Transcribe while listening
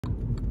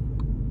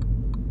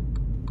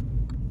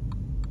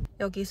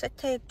여기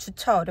쇠택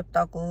주차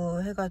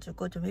어렵다고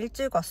해가지고 좀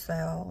일찍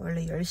왔어요.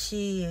 원래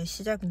 10시에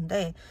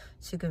시작인데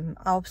지금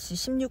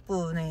 9시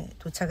 16분에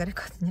도착을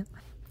했거든요.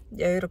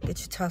 여유롭게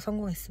주차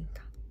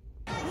성공했습니다.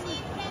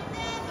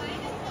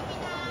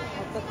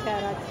 어떻게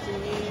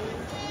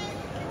알았지?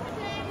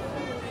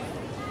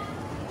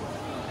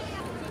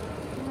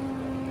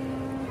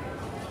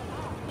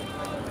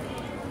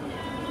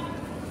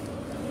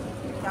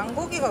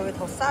 양고기가 왜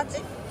더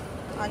싸지?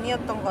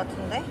 아니었던 것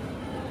같은데?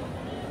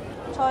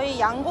 저희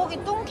양고기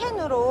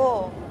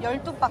뚱캔으로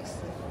 12박스.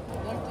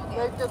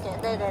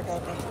 12개.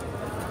 네네네네.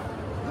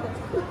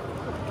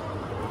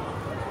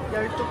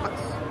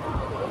 12박스.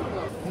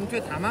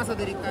 봉투에 담아서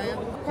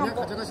드릴까요? 그냥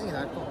가져가시는 게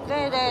나을 것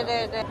같아요.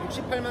 네네네네.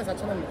 68만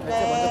 4천 원 결제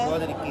네. 먼저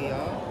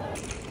도와드릴게요.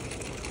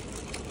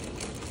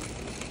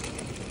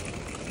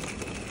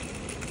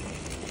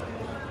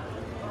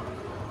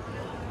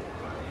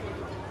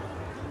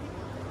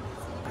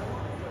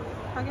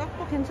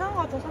 가격도 괜찮은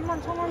것 같아요.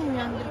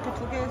 31,000원이면 이렇게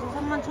두 개에서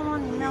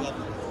 31,000원이면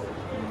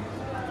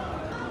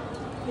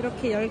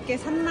이렇게 10개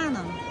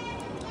 3만원.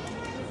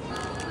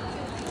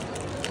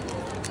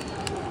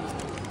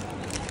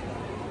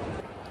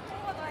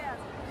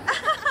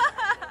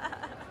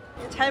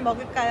 잘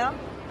먹을까요?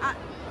 아,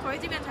 저희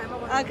집엔 잘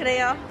먹었어요. 아,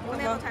 그래요?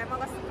 오늘도 잘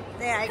먹었습니다.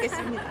 네,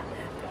 알겠습니다.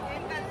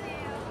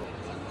 여기까지예요.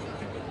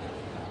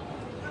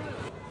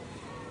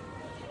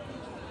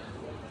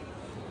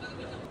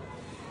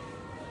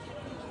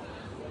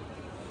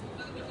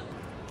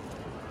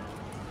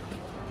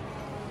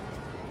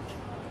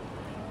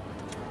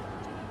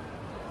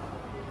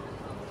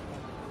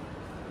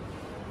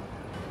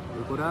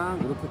 이거랑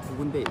이렇게 두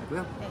군데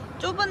있고요. 네,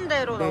 좁은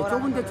데로 네, 넣으라는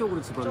좁은 데 거예요.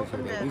 쪽으로 집어넣으셔야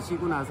좁은 돼요. 데.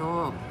 넣으시고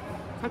나서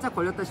살짝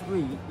걸렸다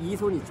싶으면 이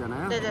손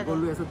있잖아요. 네네네.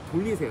 이걸로 해서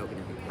돌리세요,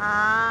 그냥.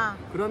 아,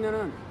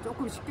 그러면은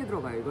조금 쉽게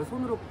들어가요. 이거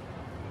손으로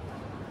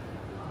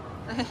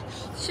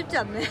쉽지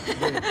않네. 네,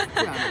 쉽지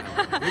않아요.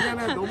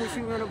 왜냐면 너무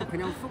쉬우면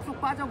그냥 쏙쏙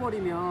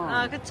빠져버리면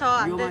아, 그쵸.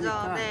 안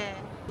위험하니까. 되죠.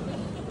 네.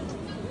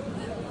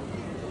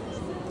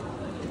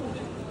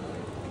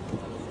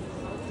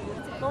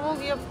 너무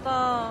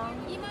귀엽다.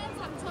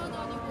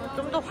 23,000원이고요.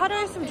 좀 더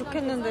화려했으면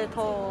좋겠는데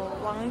더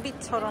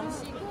왕비처럼.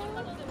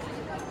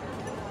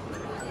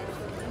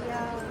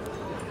 이야.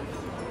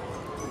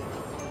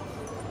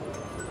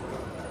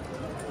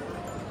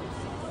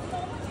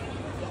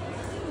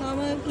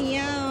 너무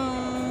귀여워.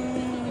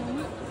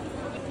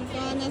 이거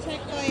하나 살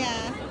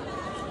거야.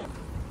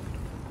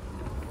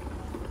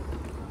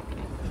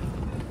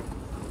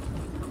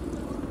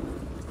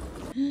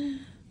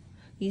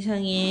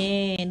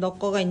 이상해. 너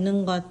거가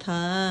있는 것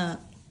같아.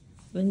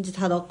 왠지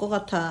다 너 거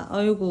같아.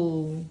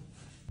 아이고.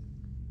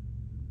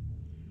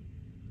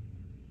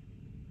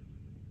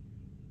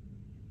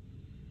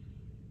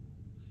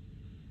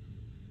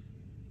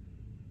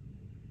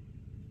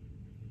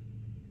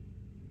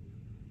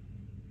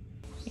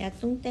 야,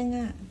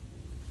 뚱땡아.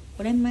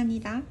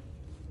 오랜만이다.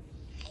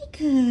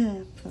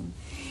 아이고, 아픔.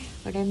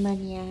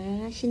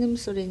 오랜만이야.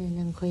 신음소리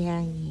내는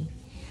고양이.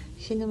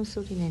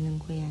 신음소리 내는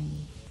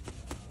고양이.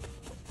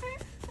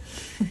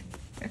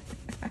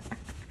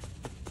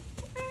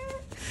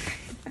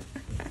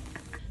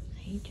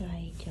 아이 좋아,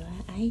 아이 좋아,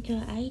 아이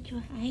좋아, 아이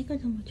좋아, 아이고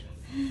너무 좋아,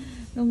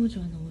 너무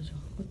좋아, 너무 좋아.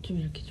 어쩜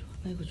이렇게 좋아?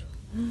 아이고 좋아,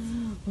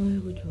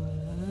 아이고 좋아,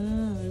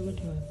 아이고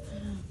좋아,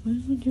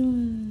 아이고 좋아.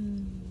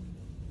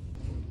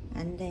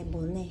 안돼,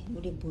 뭐네,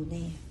 우리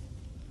뭐네.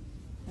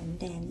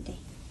 안돼, 안돼,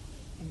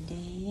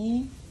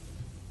 안돼.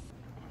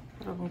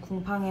 여러분,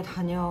 궁팡에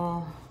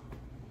다녀왔습니다.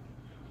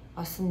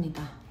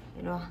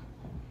 이리 와.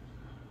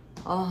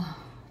 아,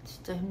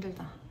 진짜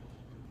힘들다.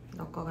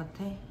 너 거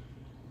같아?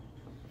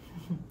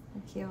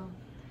 귀여워.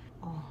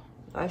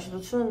 날씨도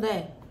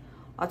추운데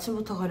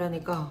아침부터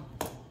가려니까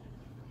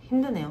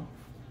힘드네요.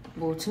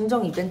 뭐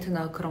증정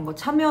이벤트나 그런 거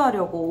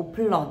참여하려고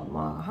오픈런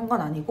한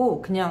건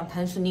아니고 그냥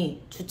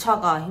단순히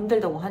주차가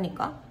힘들다고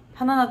하니까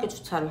편안하게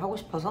주차를 하고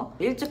싶어서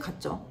일찍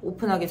갔죠.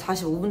 오픈하기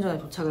 45분 전에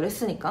도착을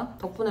했으니까.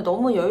 덕분에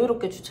너무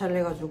여유롭게 주차를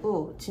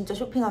해가지고 진짜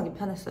쇼핑하기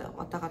편했어요.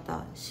 왔다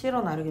갔다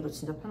실어 나르기도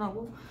진짜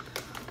편하고.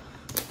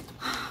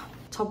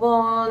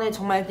 저번에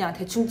정말 그냥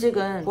대충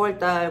찍은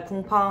 9월달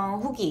궁팡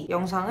후기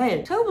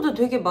영상을 생각보다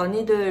되게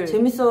많이들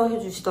재밌어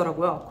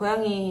해주시더라고요.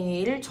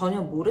 고양이를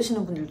전혀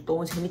모르시는 분들도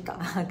너무 재밌다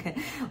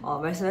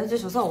말씀해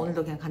주셔서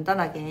오늘도 그냥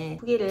간단하게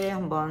후기를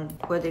한번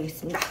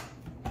보여드리겠습니다.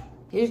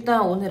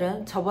 일단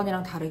오늘은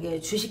저번이랑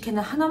다르게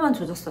주식캔을 하나만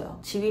조졌어요.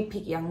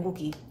 지휘픽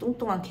양고기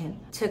뚱뚱한 캔.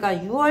 제가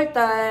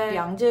 6월달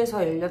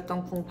양재에서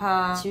열렸던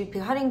궁팡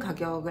지휘픽 할인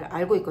가격을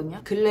알고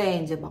있거든요. 근래에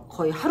이제 막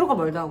거의 하루가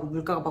멀다 하고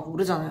물가가 막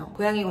오르잖아요.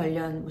 고양이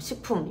관련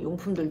식품,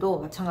 용품들도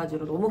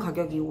마찬가지로 너무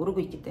가격이 오르고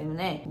있기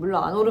때문에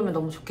물론 안 오르면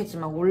너무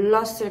좋겠지만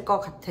올랐을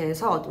것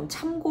같아서 좀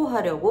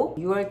참고하려고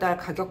 6월달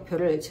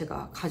가격표를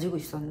제가 가지고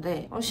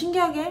있었는데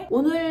신기하게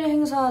오늘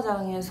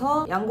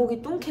행사장에서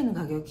양고기 뚱캔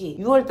가격이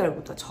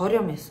 6월달보다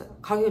저렴했어요.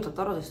 가격이 더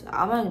떨어졌어요.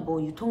 아마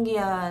뭐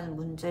유통기한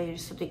문제일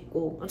수도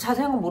있고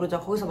자세한 건 모르죠.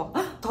 거기서 막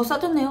더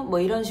싸졌네요 뭐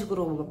이런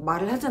식으로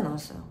말을 하진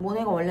않았어요.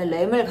 모네가 원래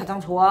램을 가장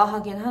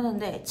좋아하긴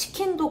하는데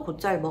치킨도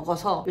곧잘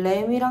먹어서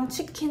램이랑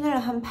치킨을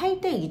한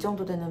 8대2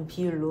 정도 되는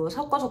비율로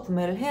섞어서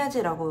구매를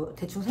해야지라고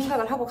대충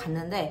생각을 하고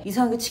갔는데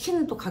이상하게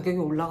치킨은 또 가격이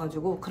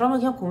올라가지고 그러면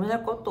그냥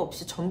고민할 것도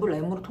없이 전부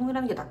램으로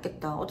통일하는 게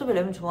낫겠다. 어차피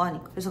램을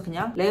좋아하니까. 그래서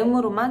그냥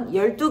램으로만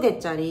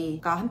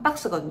 12개짜리가 한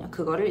박스거든요.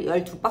 그거를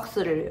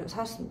 12박스를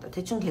샀습니다.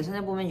 대충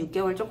계산해보면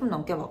 6개월 조금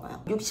넘게 먹어요.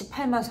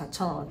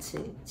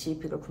 684,000원어치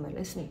지이픽을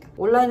구매를 했으니까.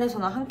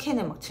 온라인에서는 한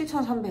캔에 막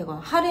 7,300원,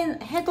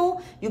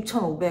 할인해도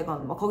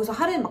 6,500원, 막 거기서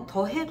할인 막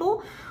더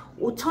해도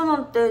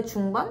 5,000원대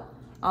중반?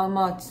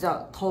 아마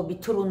진짜 더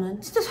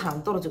밑으로는 진짜 잘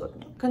안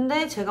떨어지거든요.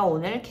 근데 제가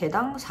오늘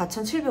개당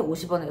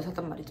 4,750원에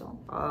샀단 말이죠.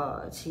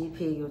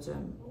 지이픽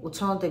요즘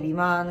 5,000원대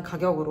미만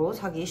가격으로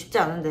사기 쉽지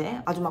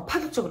않은데 아주 막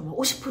파격적으로 막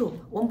 50%,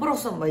 원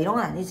플러스 뭐 이런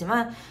건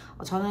아니지만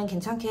저는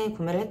괜찮게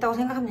구매를 했다고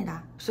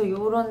생각합니다. 그래서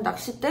이런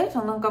낚싯대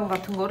장난감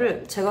같은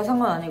거를 제가 산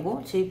건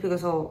아니고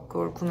지이픽에서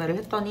그걸 구매를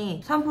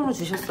했더니 사은품으로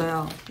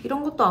주셨어요.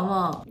 이런 것도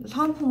아마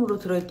사은품으로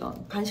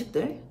들어있던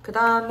간식들. 그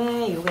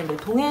다음에 이게 이제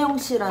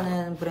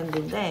동해영씨라는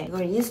브랜드인데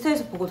이걸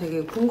인스타에서 보고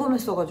되게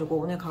궁금했어가지고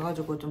오늘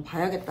가가지고 좀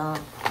봐야겠다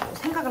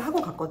생각을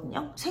하고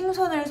갔거든요.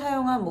 생선을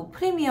사용한 뭐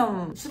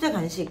프리미엄 수제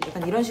간식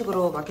약간 이런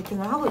식으로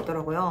마케팅을 하고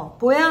있더라고요.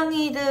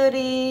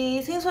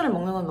 고양이들이 생선을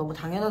먹는 건 너무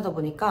당연하다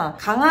보니까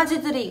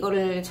강아지들이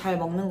이거를 잘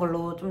먹는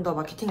걸로 좀 더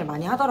마케팅을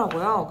많이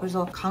하더라고요.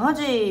 그래서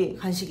강아지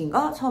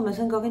간식인가? 처음에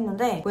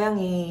생각했는데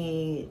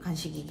고양이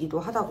간식이기도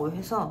하다고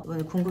해서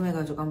이번에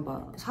궁금해가지고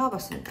한번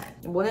사와봤습니다.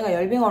 모네가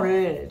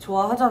열빙어를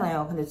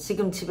좋아하잖아요. 근데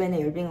지금 집에 있는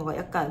열빙어가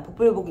약간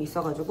복불복이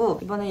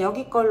있어가지고 이번에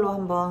여기 걸로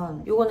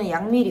한번 요거는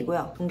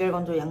양밀이고요.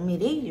 동결건조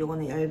양밀이,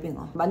 요거는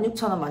열빙어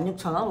 16,000원,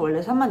 16,000원. 원래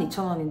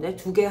 32,000원인데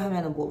두 개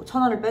하면은 뭐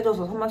 1,000원을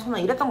빼줘서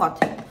 31,000원 이랬던 것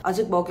같아요.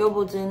 아직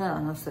먹여보지는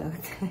않았어요.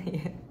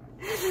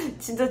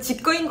 진짜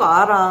지꺼인 거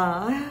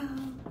알아.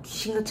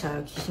 귀신같이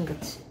알아요.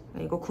 귀신같이.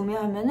 이거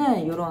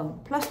구매하면은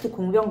이런 플라스틱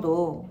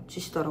공병도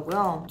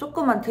주시더라고요.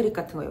 조그만 트릭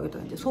같은 거 여기다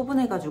이제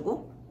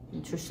소분해가지고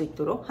줄 수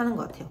있도록 하는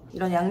것 같아요.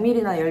 이런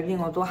양밀이나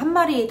열빙어도 한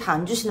마리 다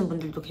안 주시는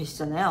분들도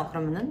계시잖아요.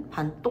 그러면은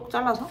반 똑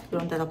잘라서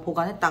이런 데다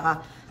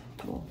보관했다가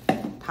뭐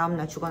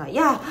다음날 주거나.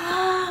 야!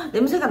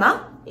 냄새가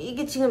나?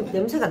 이게 지금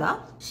냄새가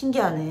나?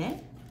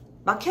 신기하네.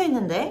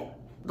 막혀있는데?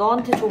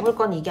 너한테 줘볼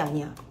건 이게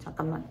아니야.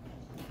 잠깐만.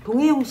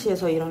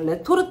 동해영시에서 이런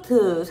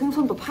레토르트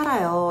생선도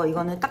팔아요.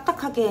 이거는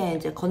딱딱하게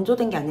이제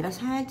건조된 게 아니라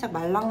살짝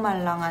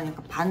말랑말랑한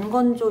약간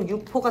반건조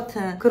육포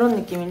같은 그런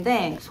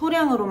느낌인데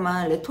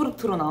소량으로만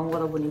레토르트로 나온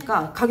거다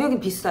보니까 가격이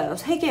비싸요.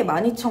 3개에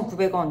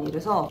 12,900원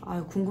이래서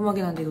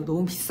궁금하긴 한데 이거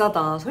너무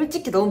비싸다.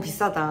 솔직히 너무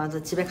비싸다.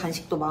 집에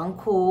간식도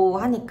많고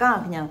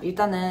하니까 그냥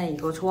일단은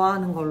이거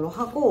좋아하는 걸로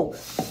하고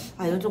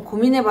이건 좀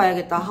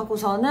고민해봐야겠다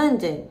하고서는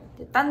이제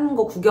딴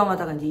거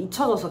구경하다가 이제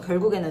잊혀져서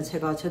결국에는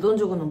제가 제 돈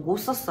주고는 못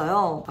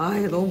샀어요.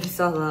 이거 너무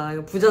비싸다.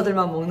 이거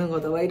부자들만 먹는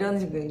거다. 막 이런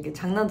식으로 이렇게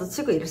장난도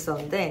치고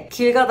이랬었는데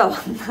길 가다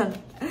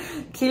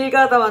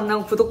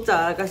만난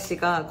구독자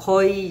아가씨가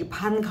거의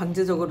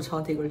반강제적으로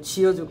저한테 이걸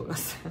쥐어주고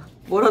갔어요.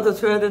 뭐라도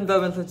줘야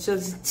된다면서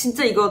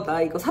진짜 이거 나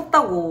이거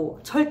샀다고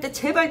절대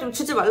제발 좀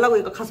주지 말라고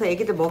이거 가서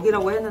애기들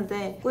먹이라고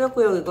했는데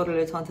꾸역꾸역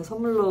이거를 저한테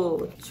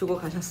선물로 주고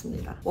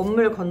가셨습니다.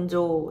 원물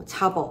건조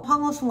잡어,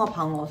 황어, 숭어,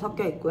 방어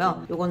섞여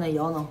있고요. 요거는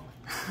연어.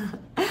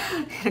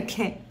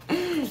 이렇게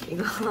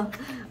이거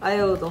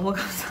너무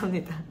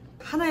감사합니다.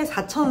 하나에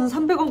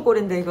 4,300원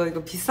꼴인데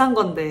이거 비싼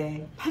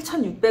건데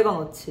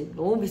 8,600원어치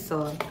너무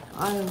비싸.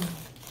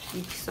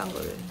 이 비싼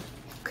거를.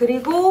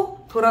 그리고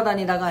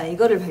돌아다니다가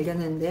이거를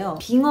발견했는데요.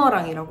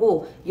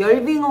 빙어랑이라고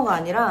열빙어가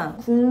아니라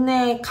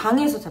국내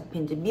강에서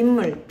잡힌 이제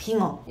민물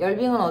빙어.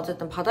 열빙어는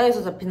어쨌든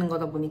바다에서 잡히는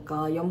거다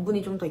보니까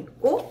염분이 좀 더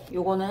있고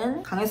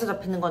요거는 강에서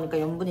잡히는 거니까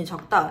염분이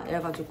적다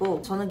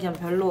이래가지고 저는 그냥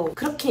별로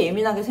그렇게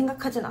예민하게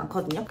생각하진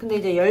않거든요. 근데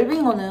이제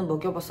열빙어는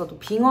먹여봤어도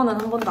빙어는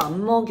한 번도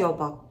안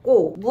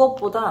먹여봤고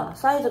무엇보다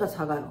사이즈가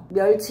작아요.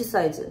 멸치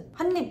사이즈.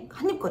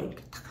 한입거리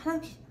이렇게 딱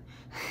하나씩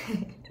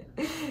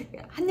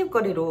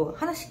한입거리로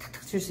하나씩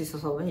탁탁 줄 수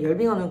있어서. 왜냐면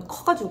열빙어는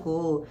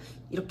커가지고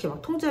이렇게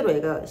막 통째로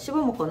애가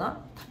씹어먹거나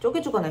다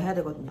쪼개주거나 해야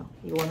되거든요.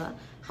 이거는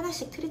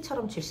하나씩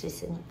트리처럼 줄 수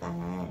있으니까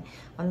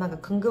엄마가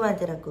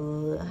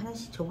궁금하더라고.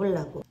 하나씩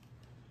줘보려고.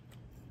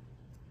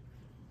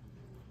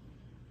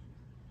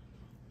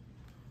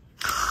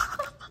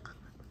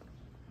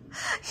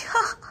 야,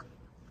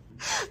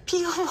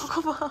 빙어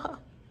먹어봐.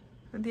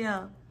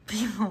 어디야?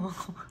 빙어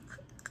먹어봐.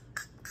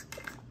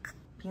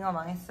 빙어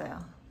망했어요.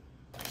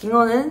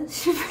 빙어는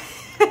실패.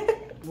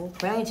 뭐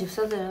고양이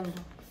집사들은 뭐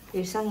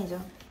일상이죠.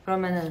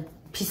 그러면은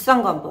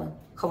비싼 거 한번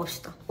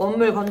가봅시다.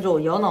 원물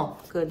건조 연어.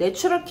 그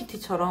내추럴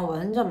키티처럼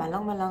완전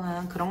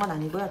말랑말랑한 그런 건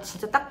아니고요.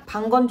 진짜 딱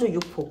반건조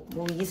육포.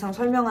 뭐 이상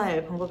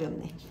설명할 방법이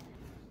없네.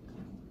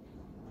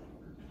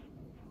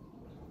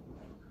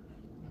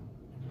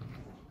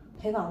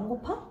 배가 안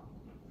고파?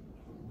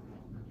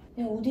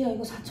 야 어디야,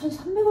 이거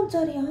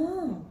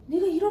 4,300원짜리야.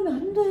 네가 이러면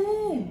안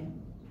돼.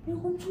 이거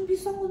엄청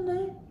비싼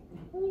건데.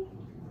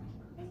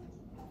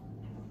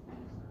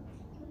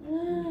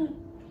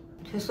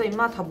 됐어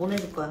임마, 다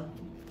보내줄 거야.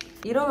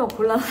 이러면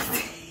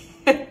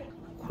곤란한데.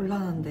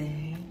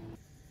 곤란한데.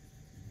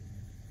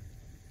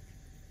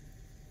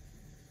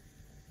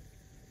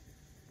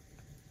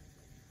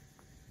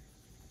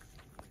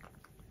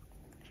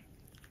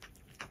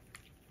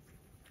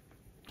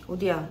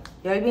 어디야?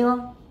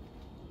 열빙어?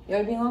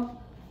 열빙어?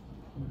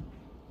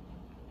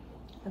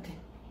 어때?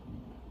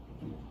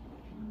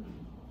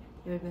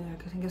 열빙어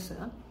이렇게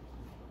생겼어요?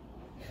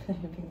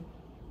 열빙어.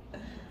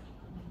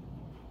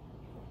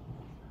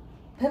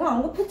 배가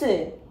안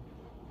고프지?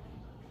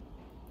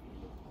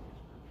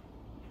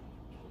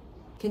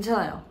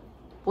 괜찮아요.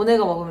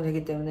 모네가 먹으면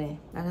되기 때문에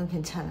나는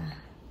괜찮아.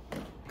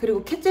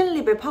 그리고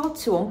캣젤립의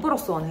파우치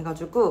 1+1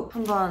 해가지고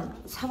한번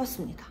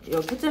사봤습니다. 이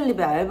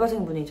캣젤립의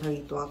알바생분이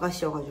저희 또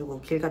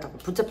아가씨여가지고 길 가다가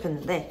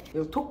붙잡혔는데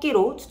이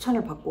토끼로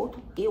추천을 받고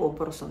토끼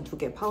 1+1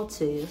 2개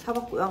파우치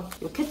사봤고요.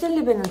 이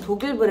캣젤립에는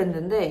독일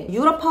브랜드인데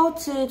유럽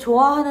파우치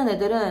좋아하는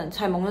애들은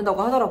잘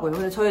먹는다고 하더라고요.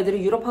 근데 저희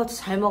애들이 유럽 파우치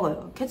잘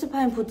먹어요.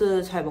 캐치파인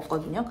푸드 잘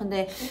먹거든요.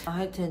 근데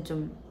하여튼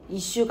좀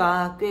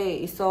이슈가 꽤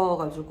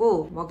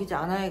있어가지고 먹이지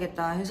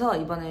않아야겠다 해서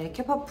이번에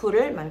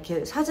캣파푸를 막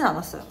이렇게 사진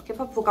않았어요.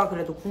 캣파푸가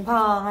그래도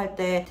궁팡할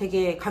때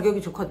되게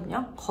가격이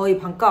좋거든요. 거의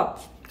반값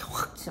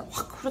진짜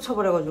확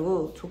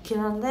후려쳐버려가지고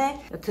좋긴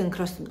한데 여튼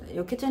그렇습니다.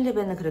 이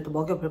캣젤립에는 그래도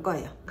먹여볼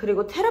거예요.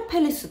 그리고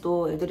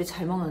테라펠리스도 애들이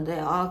잘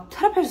먹는데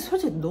테라펠리스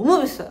솔직히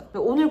너무 비싸요.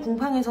 오늘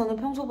궁팡에서는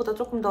평소보다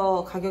조금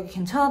더 가격이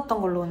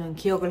괜찮았던 걸로는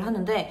기억을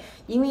하는데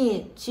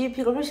이미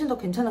GEP가 훨씬 더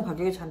괜찮은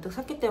가격에 잔뜩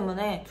샀기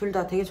때문에 둘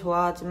다 되게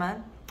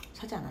좋아하지만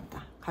사지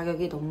않았다.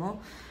 가격이 너무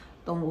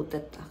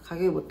못됐다.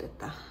 가격이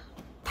못됐다.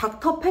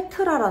 닥터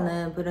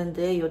페트라라는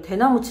브랜드의 이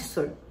대나무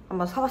칫솔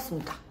한번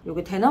사봤습니다.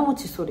 이게 대나무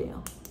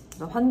칫솔이에요.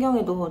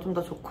 환경에도 좀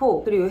더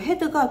좋고 그리고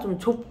헤드가 좀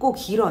좁고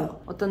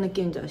길어요. 어떤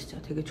느낌인지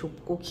아시죠? 되게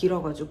좁고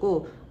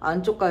길어가지고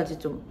안쪽까지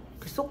좀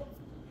쏙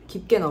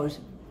깊게 넣을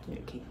수 있는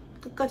이렇게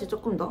끝까지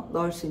조금 더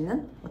넣을 수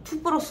있는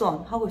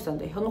 2+1 하고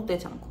있었는데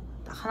현혹되지 않고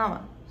딱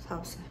하나만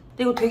사봤어요.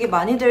 그리고 되게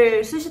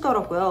많이들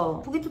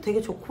쓰시더라고요. 후기도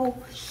되게 좋고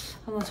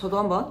저도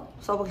한번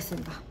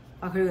써보겠습니다.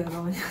 그리고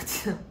여러분이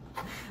지금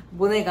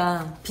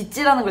모네가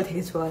빗질하는 걸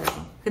되게 좋아해요.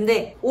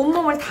 근데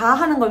온몸을 다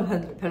하는 걸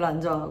별로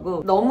안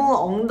좋아하고 너무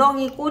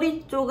엉덩이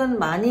꼬리 쪽은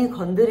많이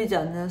건드리지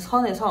않는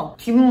선에서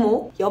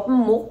뒷목,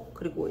 옆목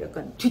그리고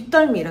약간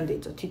뒷덜미 이런 데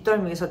있죠.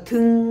 뒷덜미에서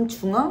등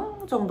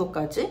중앙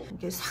정도까지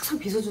이렇게 싹싹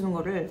빗어주는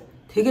거를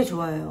되게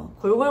좋아해요.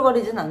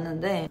 골골거리진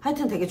않는데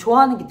하여튼 되게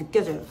좋아하는 게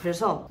느껴져요.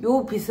 그래서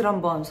이 빗을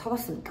한번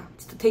사봤습니다.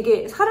 진짜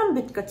되게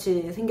사람빗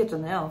같이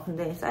생겼잖아요.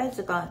 근데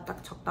사이즈가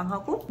딱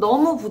적당하고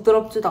너무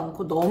부드럽지도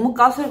않고 너무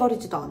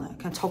까슬거리지도 않아요.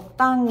 그냥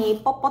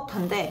적당히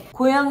뻣뻣한데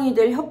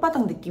고양이들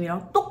혓바닥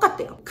느낌이랑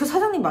똑같대요. 그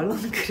사장님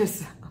말로는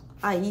그랬어요.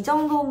 이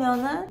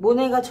정도면은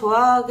모네가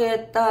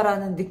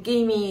좋아하겠다라는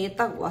느낌이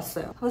딱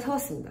왔어요. 한번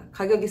사봤습니다.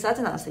 가격이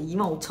싸진 않았어요.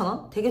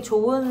 25,000원? 되게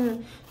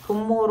좋은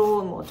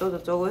돈모로 뭐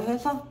어쩌고저쩌고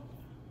해서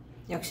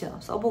역시나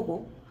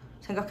써보고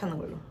생각하는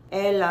걸로.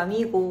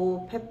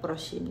 엘라미고 펫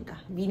브러쉬입니다.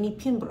 미니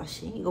핀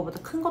브러쉬. 이거보다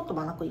큰 것도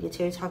많았고 이게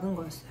제일 작은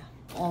거였어요.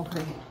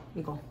 그래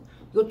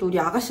이것도 우리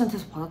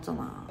아가씨한테서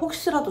받았잖아.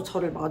 혹시라도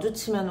저를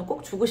마주치면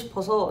꼭 주고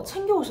싶어서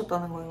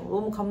챙겨오셨다는 거예요.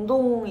 너무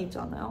감동이지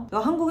않아요? 이거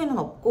한국에는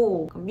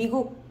없고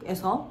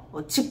미국에서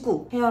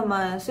직구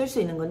해야만 쓸 수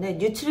있는 건데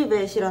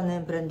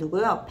뉴트리벳이라는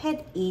브랜드고요.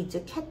 펫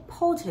이즈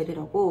캣퍼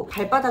젤이라고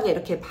발바닥에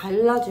이렇게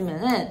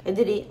발라주면은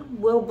애들이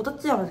뭐야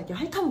묻었지 하면서 이렇게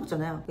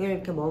핥아먹잖아요. 이걸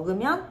이렇게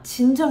먹으면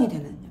진정이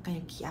되는 약간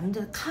이렇게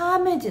얌전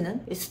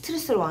카메지는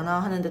스트레스를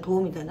완화하는 데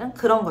도움이 되는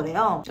그런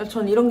거래요.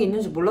 전 이런 게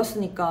있는지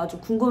몰랐으니까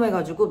좀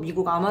궁금해가지고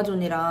미국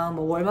아마존이랑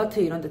뭐 월마트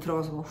이런 데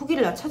들어가서 막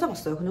후기를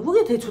찾아봤어요. 근데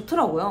후기 되게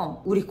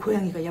좋더라고요. 우리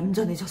고양이가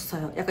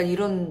얌전해졌어요. 약간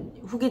이런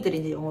후기들이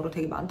이제 영어로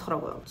되게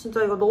많더라고요.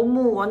 진짜 이거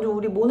너무 완전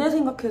우리 모네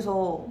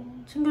생각해서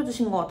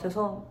챙겨주신 것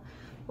같아서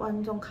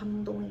완전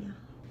감동이야.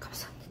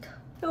 감사합니다.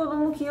 이거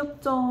너무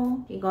귀엽죠?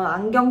 이거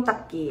안경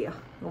닦기예요.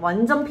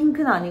 완전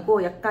핑크는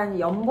아니고 약간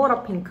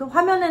연보라 핑크?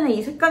 화면에는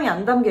이 색감이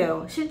안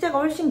담겨요. 실제가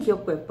훨씬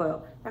귀엽고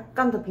예뻐요.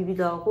 약간 더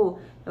비비드하고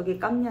여기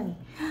깜냥이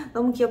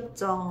너무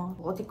귀엽죠?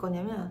 어디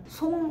거냐면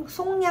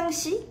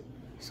송냥씨?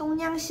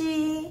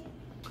 송냥씨.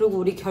 그리고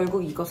우리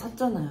결국 이거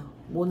샀잖아요.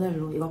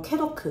 모넬로 이거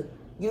캐도크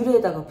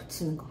유리에다가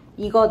붙이는 거.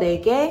 이거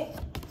 4개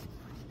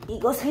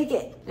이거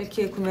 3개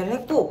이렇게 구매를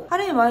했고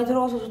할인이 많이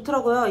들어가서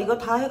좋더라고요. 이거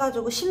다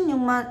해가지고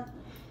 16만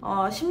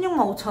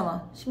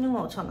 5천원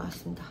 16만 5천원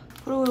나왔습니다.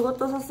 그리고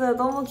이것도 샀어요.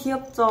 너무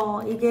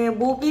귀엽죠? 이게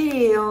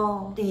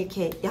모빌이에요. 근데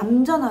이렇게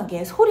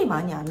얌전하게 소리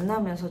많이 안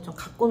나면서 좀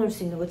갖고 놀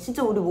수 있는 거.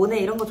 진짜 우리 모네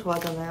이런 거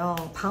좋아하잖아요.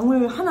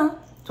 방울 하나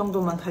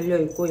정도만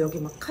달려있고 여기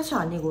막 카시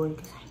아니고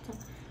이렇게 살짝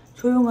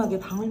조용하게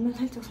방울만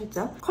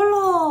살짝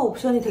컬러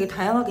옵션이 되게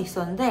다양하게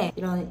있었는데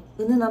이런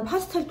은은한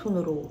파스텔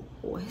톤으로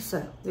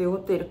했어요. 근데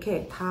이것도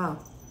이렇게 다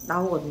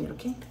나오거든요.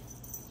 이렇게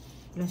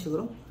이런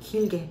식으로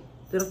길게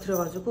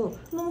늘어뜨려가지고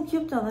너무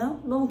귀엽지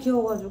않아요? 너무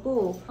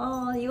귀여워가지고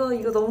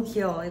이거 너무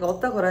귀여워. 이거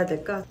어디다 걸어야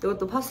될까?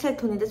 이것도 파스텔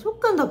톤인데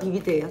조금 더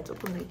비비드해요.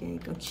 조금 더 이게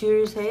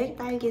귤색,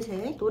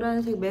 딸기색,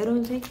 노란색,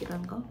 메론색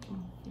이런 거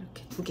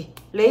이렇게 2개.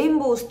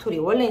 레인보우 스토리.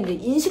 원래 이제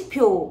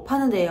인식표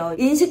파는데요.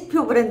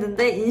 인식표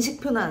브랜드인데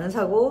인식표는 안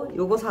사고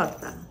요거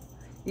사왔다.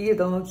 이게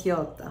너무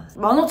귀여웠다.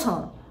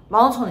 15,000원.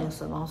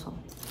 15,000원이었어요. 15,000원.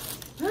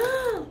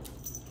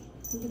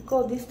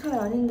 이거 네 스타일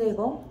아닌데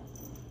이거?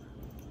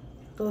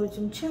 너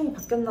요즘 취향이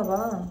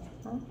바뀌었나봐.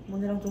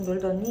 모네랑 좀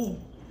놀더니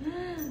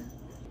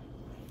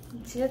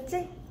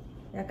지렸지?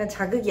 약간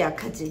자극이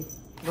약하지?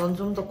 넌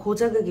좀 더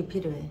고자극이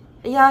필요해.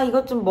 야,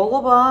 이것 좀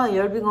먹어봐,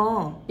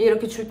 열빙어. 얘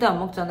이렇게 줄 때 안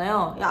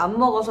먹잖아요. 야, 안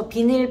먹어서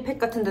비닐팩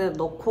같은 데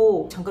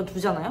넣고 잠깐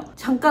두잖아요?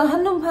 잠깐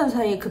한눈판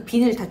사이에 그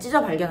비닐 다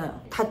찢어 발견해요.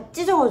 다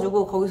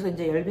찢어가지고 거기서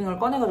이제 열빙어를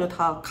꺼내가지고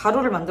다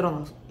가루를 만들어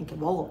놔서 이렇게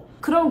먹어.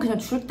 그러면 그냥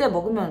줄 때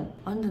먹으면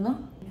안 되나?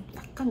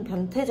 약간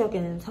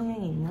변태적인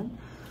성향이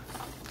있는?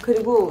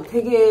 그리고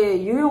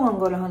되게 유용한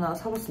거를 하나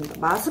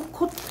사봤습니다.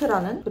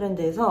 마스코트라는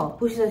브랜드에서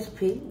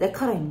보시다시피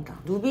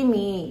네카라입니다.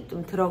 누빔이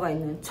좀 들어가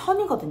있는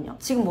천이거든요.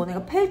 지금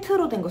모네가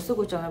펠트로 된 거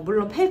쓰고 있잖아요.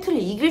 물론 펠트를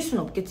이길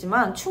수는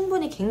없겠지만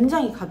충분히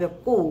굉장히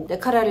가볍고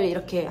네카라를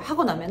이렇게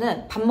하고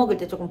나면은 밥 먹을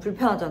때 조금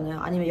불편하잖아요.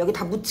 아니면 여기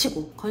다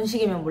묻히고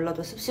건식이면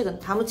몰라도 습식은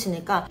다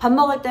묻히니까 밥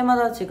먹을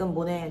때마다 지금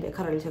모네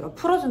네카라를 제가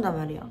풀어준단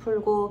말이에요.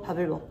 풀고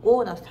밥을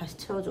먹고 나서 다시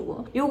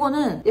채워주고,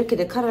 요거는 이렇게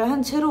네카라를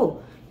한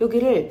채로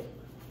여기를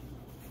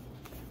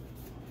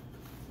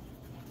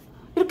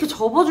이렇게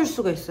접어줄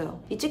수가 있어요.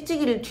 이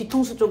찍찍이를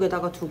뒤통수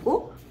쪽에다가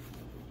두고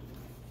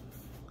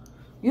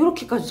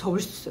이렇게까지 접을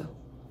수 있어요.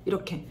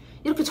 이렇게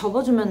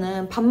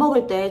접어주면은 밥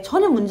먹을 때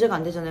전혀 문제가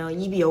안 되잖아요.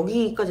 입이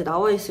여기까지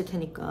나와 있을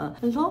테니까.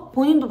 그래서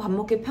본인도 밥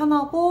먹기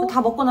편하고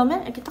다 먹고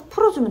나면 이렇게 딱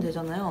풀어주면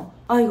되잖아요.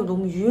 아, 이거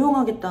너무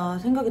유용하겠다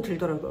생각이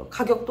들더라고요.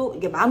 가격도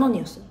이게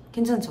 10,000원이었어요.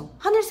 괜찮죠?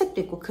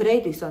 하늘색도 있고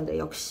그레이도 있었는데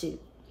역시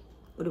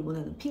우리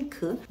모네는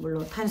핑크.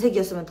 물론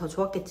단색이었으면 더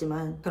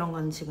좋았겠지만 그런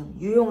건 지금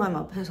유용함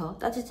앞에서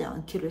따지지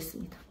않기로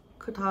했습니다.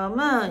 그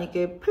다음은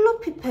이게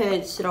플러피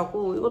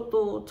팻이라고,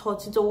 이것도 저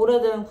진짜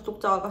오래된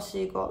구독자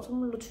아가씨가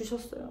선물로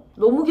주셨어요.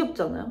 너무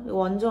귀엽지 않아요? 이거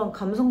완전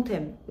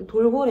감성템.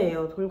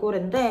 돌고래예요.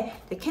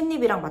 돌고래인데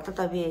캣닙이랑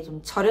마타타비에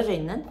좀 절여져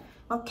있는,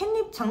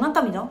 캣닙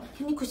장난감이죠.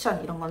 캣닙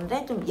쿠션 이런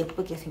건데 좀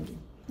예쁘게 생긴.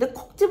 근데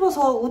콕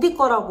집어서 우디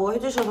거라고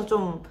해주셔서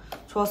좀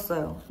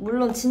좋았어요.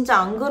 물론 진짜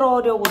안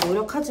그러려고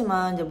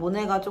노력하지만 이제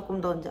모네가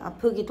조금 더 이제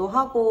아프기도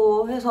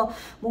하고 해서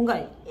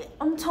뭔가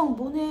엄청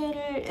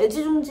모네를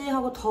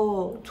애지중지하고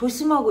더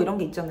조심하고 이런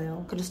게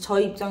있잖아요. 그래서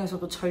저희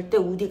입장에서도 절대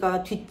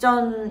우디가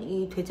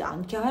뒷전이 되지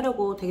않게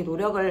하려고 되게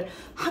노력을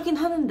하긴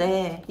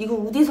하는데, 이거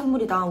우디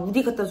선물이다,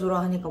 우디 갖다 줘라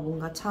하니까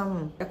뭔가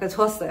참 약간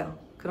좋았어요.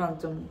 그런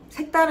좀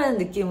색다른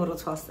느낌으로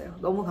좋았어요.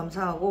 너무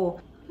감사하고.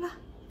 일로 와.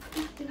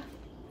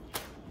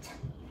 자.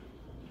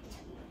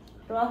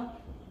 일로 와.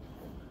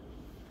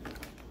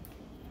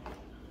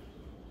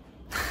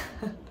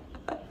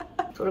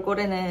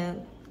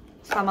 돌고래는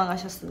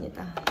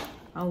사망하셨습니다.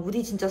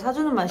 우디 진짜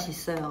사주는 맛이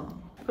있어요.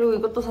 그리고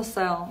이것도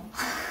샀어요.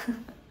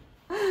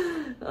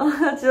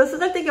 진짜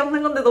쓰잘데기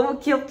없는 건데 너무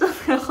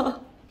귀엽잖아요.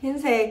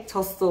 흰색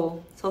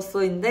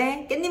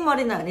젖소인데 깻잎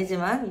머리는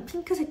아니지만 이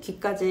핑크색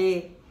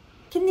귀까지,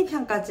 캣닙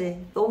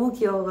향까지 너무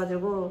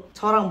귀여워가지고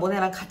저랑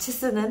모네랑 같이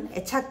쓰는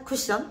애착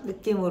쿠션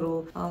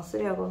느낌으로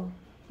쓰려고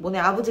모네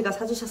아버지가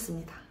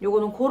사주셨습니다.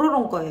 요거는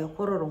고로롱 거예요.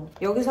 고로롱.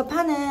 여기서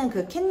파는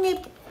그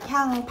캣닙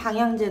향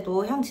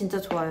방향제도 향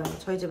진짜 좋아요.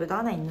 저희 집에도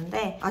하나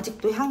있는데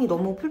아직도 향이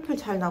너무 풀풀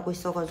잘 나고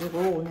있어가지고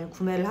오늘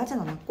구매를 하진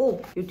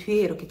않았고, 요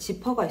뒤에 이렇게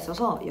지퍼가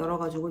있어서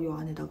열어가지고 요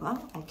안에다가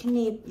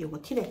캣닙 요거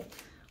티백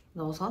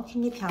넣어서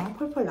캣닙 향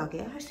펄펄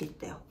나게 할 수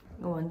있대요.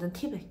 이거 완전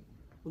티백.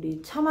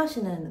 우리 차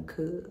마시는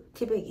그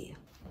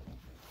티백이에요.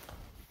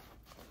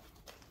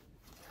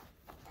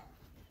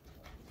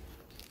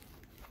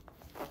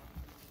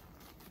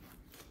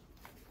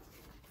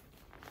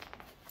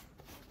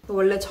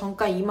 원래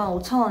정가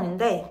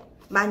 25,000원인데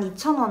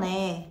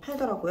 12,000원에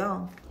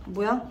팔더라고요.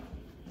 뭐야?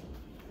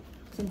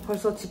 지금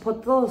벌써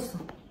지퍼 뜯어졌어.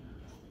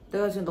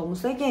 내가 지금 너무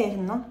세게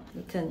했나?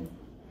 아무튼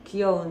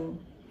귀여운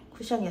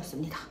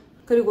쿠션이었습니다.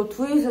 그리고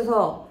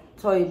두잇에서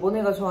저희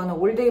모네가 좋아하는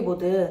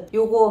올데이보드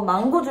요거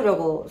망고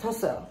주려고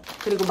샀어요.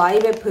 그리고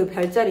마이베프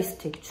별자리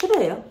스틱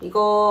추르예요.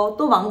 이거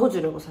또 망고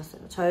주려고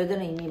샀어요.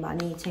 저희들은 이미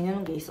많이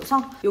쟁여놓은 게 있어서.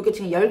 요게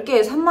지금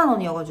 10개에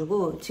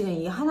 30,000원이어가지고 지금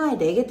이 하나에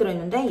 4개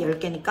들어있는데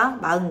 10개니까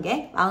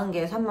 40개?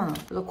 40개에 30,000원.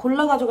 그래서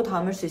골라가지고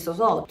담을 수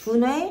있어서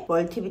두뇌,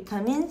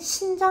 멀티비타민,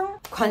 신장,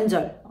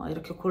 관절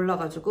이렇게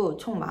골라가지고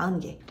총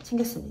 40개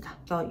챙겼습니다.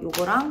 그래서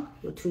요거랑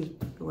요 두잇,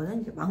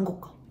 요거는 이제 망고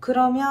거.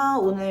 그러면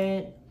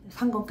오늘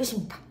산 건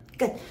끝입니다.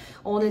 끝!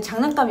 오늘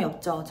장난감이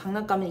없죠.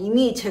 장난감은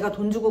이미 제가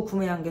돈 주고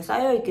구매한 게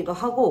쌓여있기도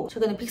하고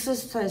최근에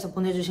픽스스타에서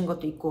보내주신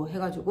것도 있고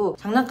해가지고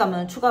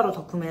장난감은 추가로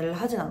더 구매를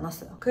하진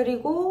않았어요.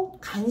 그리고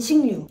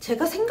간식류.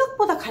 제가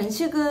생각보다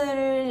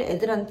간식을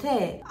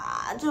애들한테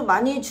아주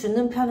많이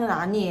주는 편은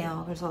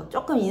아니에요. 그래서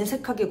조금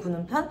인색하게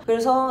구는 편?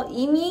 그래서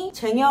이미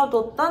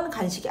쟁여뒀던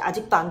간식이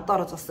아직도 안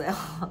떨어졌어요.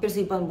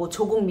 그래서 이번 뭐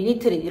조국 미니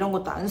트릿 이런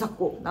것도 안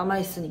샀고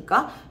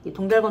남아있으니까 이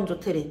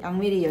동달건조 트릿,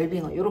 양미리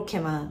열빙어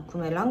이렇게만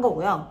구매를 한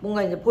거고요.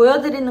 뭔가 이제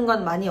보여드리는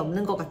건 많이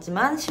없는 것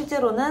같지만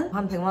실제로는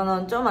한 100만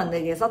원 좀 안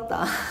되게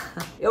썼다.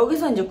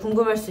 여기서 이제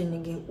궁금할 수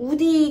있는 게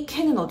우디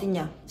캔은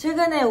어딨냐?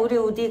 최근에 우리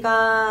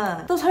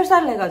우디가 또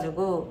설사를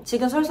해가지고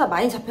지금 설사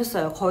많이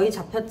잡혔어요. 거의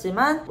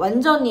잡혔지만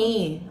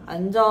완전히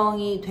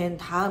안정이 된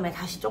다음에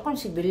다시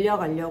조금씩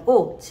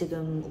늘려가려고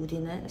지금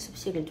우디는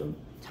습식을 좀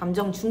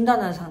잠정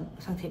중단한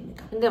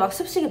상태입니다. 근데 막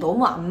습식이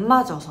너무 안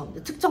맞아서,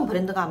 특정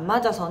브랜드가 안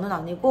맞아서는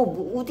아니고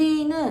뭐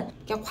우디는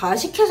그냥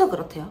과식해서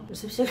그렇대요.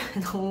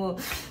 습식을 너무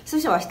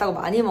습식 맛있다고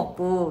많이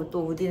먹고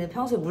또 우디는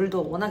평소에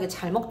물도 워낙에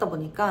잘 먹다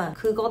보니까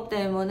그것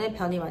때문에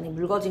변이 많이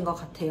묽어진 것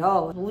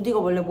같아요. 우디가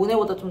원래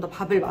모네보다 좀 더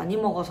밥을 많이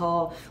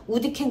먹어서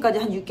우디캔까지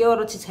한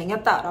 6개월어치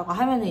쟁였다라고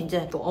하면은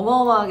이제 또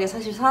어마어마하게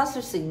사실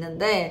사왔을 수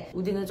있는데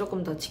우디는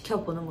조금 더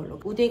지켜보는 걸로.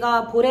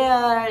 우디가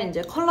보레알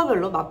이제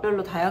컬러별로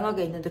맛별로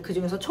다양하게 있는데 그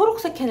중에서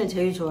초록색 캔을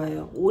제일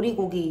좋아해요.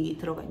 오리고기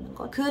들어가 있는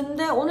거.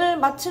 근데 오늘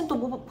마침 또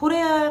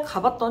보레알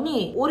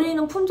가봤더니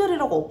오리는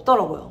품절이라고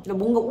없더라고요.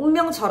 뭔가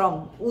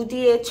운명처럼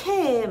우디의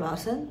최애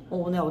맛은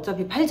오늘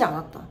어차피 팔지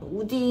않았다.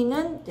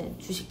 우디는 이제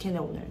주식캔을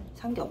오늘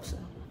산 게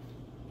없어요.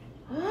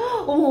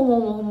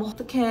 어머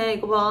어떡해.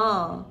 이거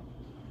봐.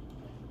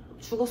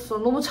 죽었어.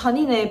 너무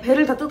잔인해.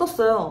 배를 다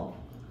뜯었어요.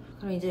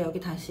 그럼 이제 여기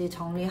다시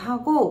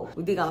정리하고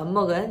우디가 안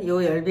먹은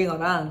요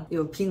열빙어랑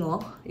요 빙어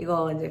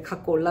이거 이제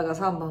갖고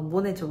올라가서 한번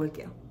보내줘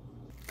볼게요.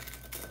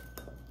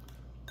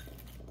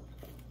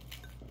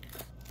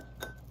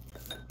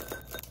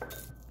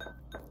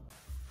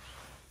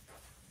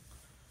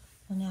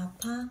 너네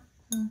아파?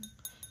 응.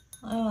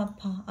 아유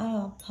아파. 아유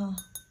아파.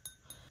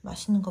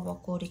 맛있는 거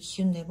먹고 우리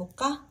기운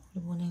내볼까?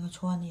 우리 모네가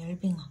좋아하는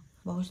열빙어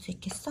먹을 수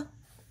있겠어?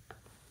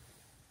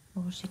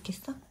 먹을 수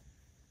있겠어?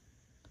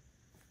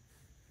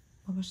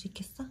 먹을 수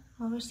있겠어?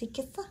 먹을 수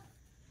있겠어?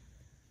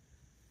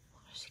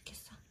 먹을 수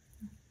있겠어?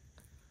 응.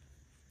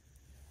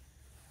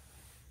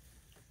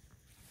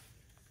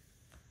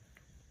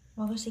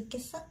 먹을 수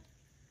있겠어?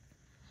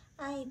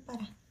 아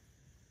이뻐라.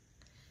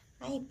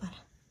 아 이뻐라.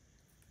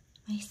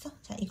 맛있어?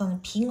 자,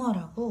 이거는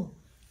빙어라고.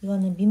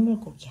 이거는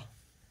민물고기야.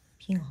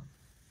 빙어.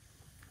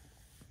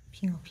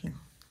 빙어.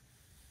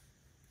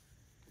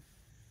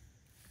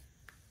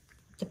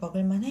 어때,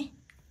 먹을만해?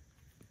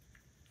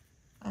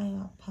 아유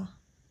아파.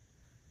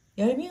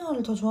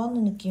 열빙어를 더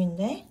좋아하는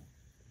느낌인데?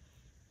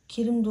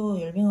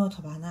 기름도 열빙어가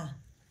더 많아.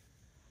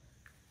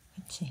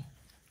 그치?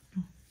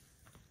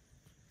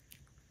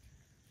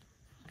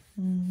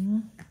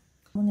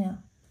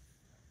 뭐냐?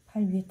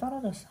 발 위에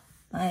떨어졌어.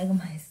 아이고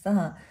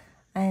맛있어.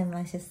 아이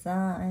맛있어.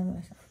 아이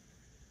맛있어.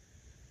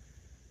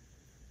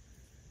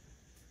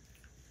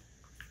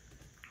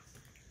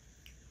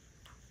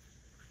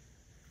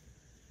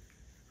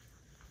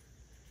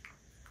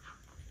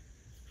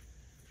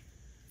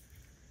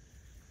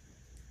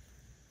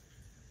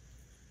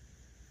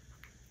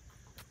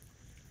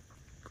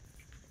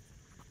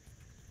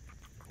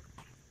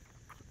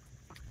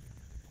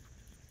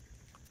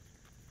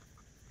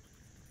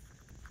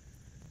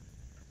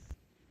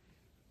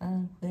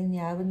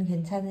 고객님 압은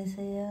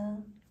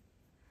괜찮으세요?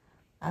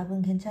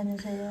 압은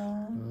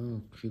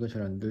괜찮으세요? 귀가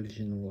잘 안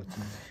들리시는 것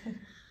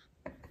같은데.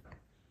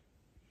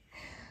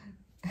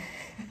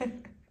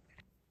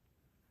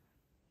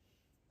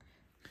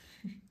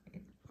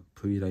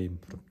 V라인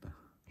부럽다.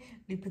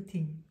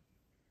 리프팅.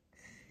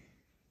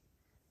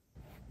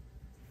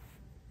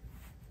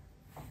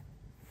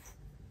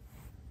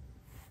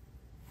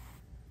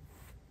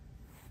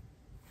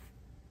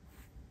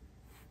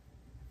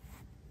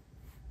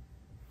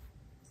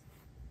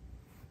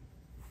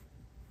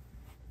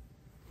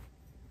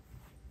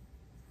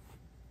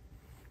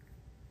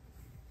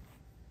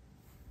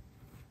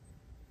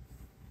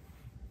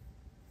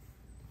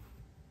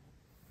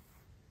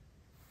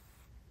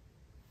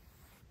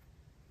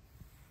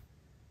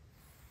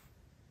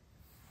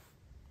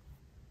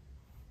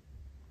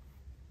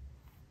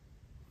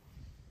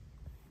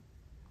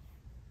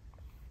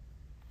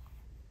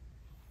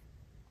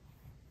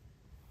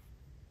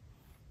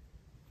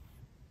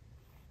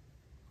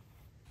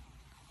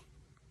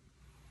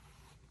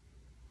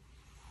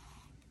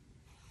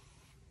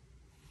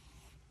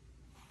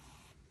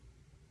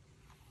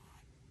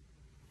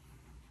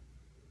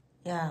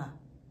 야,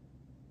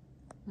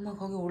 엄마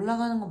거기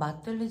올라가는 거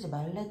맞들리지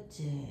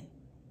말랬지.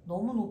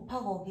 너무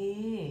높아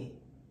거기.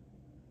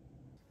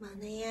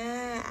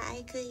 마누야,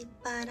 아이고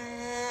이뻐라.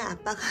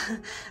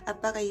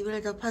 아빠가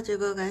이불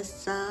덮어주고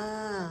갔어.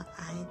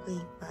 아이고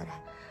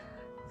이뻐라.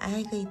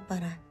 아이고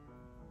이뻐라.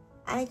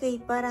 아이고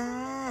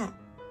이뻐라.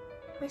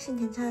 훨씬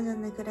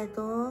괜찮아졌네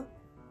그래도.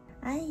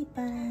 아이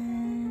이뻐라.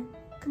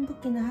 큰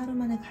붓기는 하루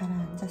만에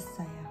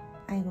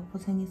가라앉았어요. 아이고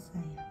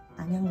고생했어요.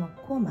 안약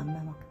넣고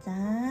맘마 먹자.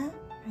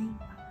 아이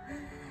이뻐.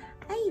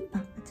 아이 이뻐.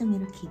 어쩜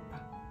이렇게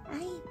이뻐.